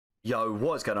Yo,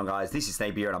 what's going on, guys? This is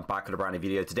Snape here and I'm back with a brand new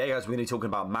video. Today, guys, we're going to be talking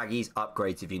about Maggie's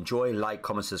upgrades. If you enjoy, like,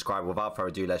 comment, subscribe. Without further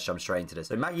ado, let's jump straight into this.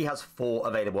 So Maggie has 4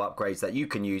 available upgrades that you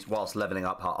can use whilst leveling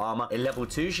up her armor. In level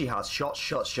 2, she has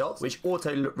shots, which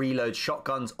auto reloads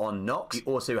shotguns on knocks. She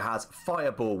also has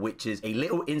Fireball, which is a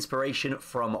little inspiration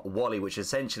from Wally, which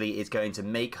essentially is going to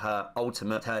make her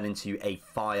ultimate turn into a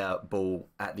fireball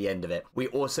at the end of it. We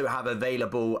also have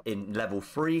available in level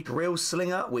 3, Drill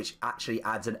Slinger, which actually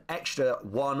adds an extra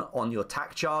 1 on your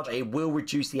tack charge. It will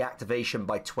reduce the activation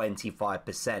by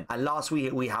 25%. And last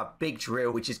we have Big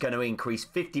Drill, which is going to increase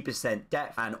 50%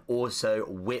 depth and also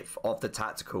width of the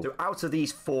tactical. So out of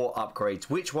these 4 upgrades,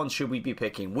 which ones should we be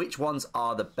picking? Which ones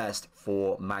are the best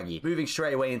for Maggie? Moving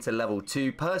straight away into level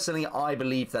 2, personally, I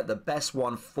believe that the best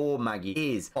one for Maggie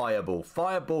is Fireball.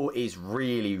 Fireball is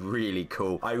really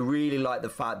cool. I really like the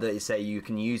fact that you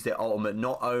can use the ultimate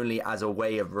not only as a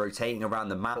way of rotating around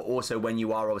the map, but also when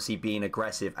you are obviously being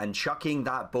aggressive, and chucking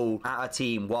that ball at a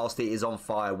team whilst it is on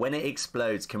fire when it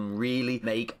explodes can really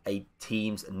make a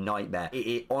team's nightmare.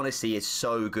 It honestly is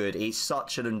so good. It's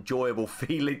such an enjoyable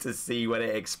feeling to see when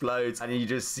it explodes and you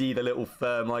just see the little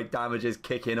thermite damages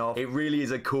kicking off. It really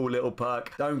is a cool little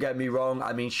perk. Don't get me wrong,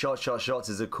 I mean shots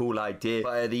is a cool idea,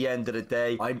 but at the end of the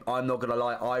day, I'm not gonna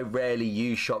lie, I rarely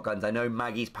use shotguns. I know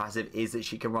Maggie's passive is that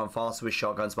she can run faster with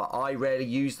shotguns, but I rarely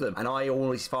use them, and I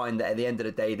always find that at the end of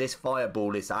the day, this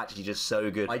Fireball is actually just so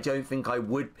good. I don't think I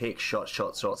would pick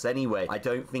shots anyway. I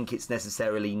don't think it's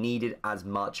necessarily needed as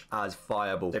much as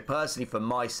Fireball. So personally, for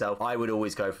myself, I would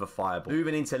always go for Fireball.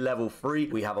 Moving into level 3,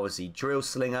 we have obviously Drill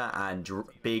Slinger and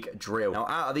Big Drill. Now,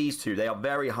 out of these 2, they are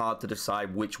very hard to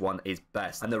decide which one is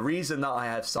best. And the reason that I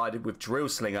have sided with Drill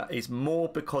Slinger is more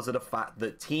because of the fact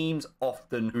that teams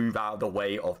often move out of the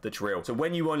way of the drill. So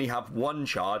when you only have 1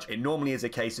 charge, it normally is a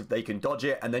case of they can dodge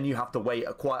it, and then you have to wait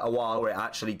quite a while for it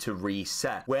actually to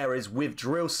reset. Whereas with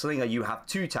Drill Slinger, you have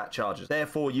 2 tack charges.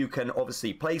 Therefore, you can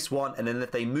obviously place 1, and then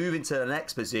if they move into the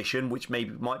next position, which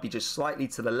might be just slightly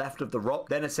to the left of the rock,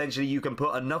 then essentially you can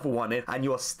put another 1 in, and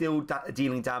you're still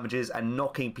dealing damages and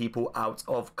knocking people out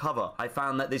of cover. I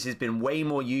found that this has been way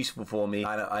more useful for me.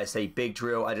 I say Big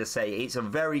Drill, I just say it's a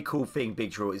very cool thing.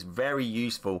 Big Drill is very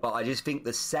useful, but I just think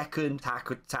the second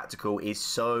tactical is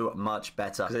so much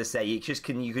better. Because I say,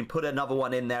 you can put another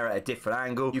 1 in there at a different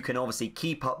angle. You can obviously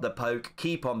keep up the poke,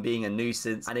 keep on being a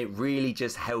nuisance, and it really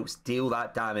just helps deal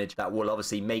that damage that will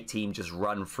obviously make teams just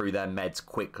run through their meds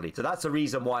quickly. So that's the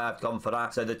reason why I've gone for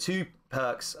that. So the 2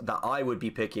 perks that I would be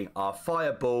picking are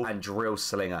Fireball and Drill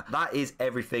Slinger. That is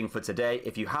everything for today.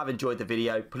 If you have enjoyed the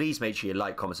video, please make sure you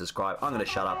like, comment, subscribe. I'm going to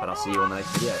shut up and I'll see you on the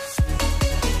next video.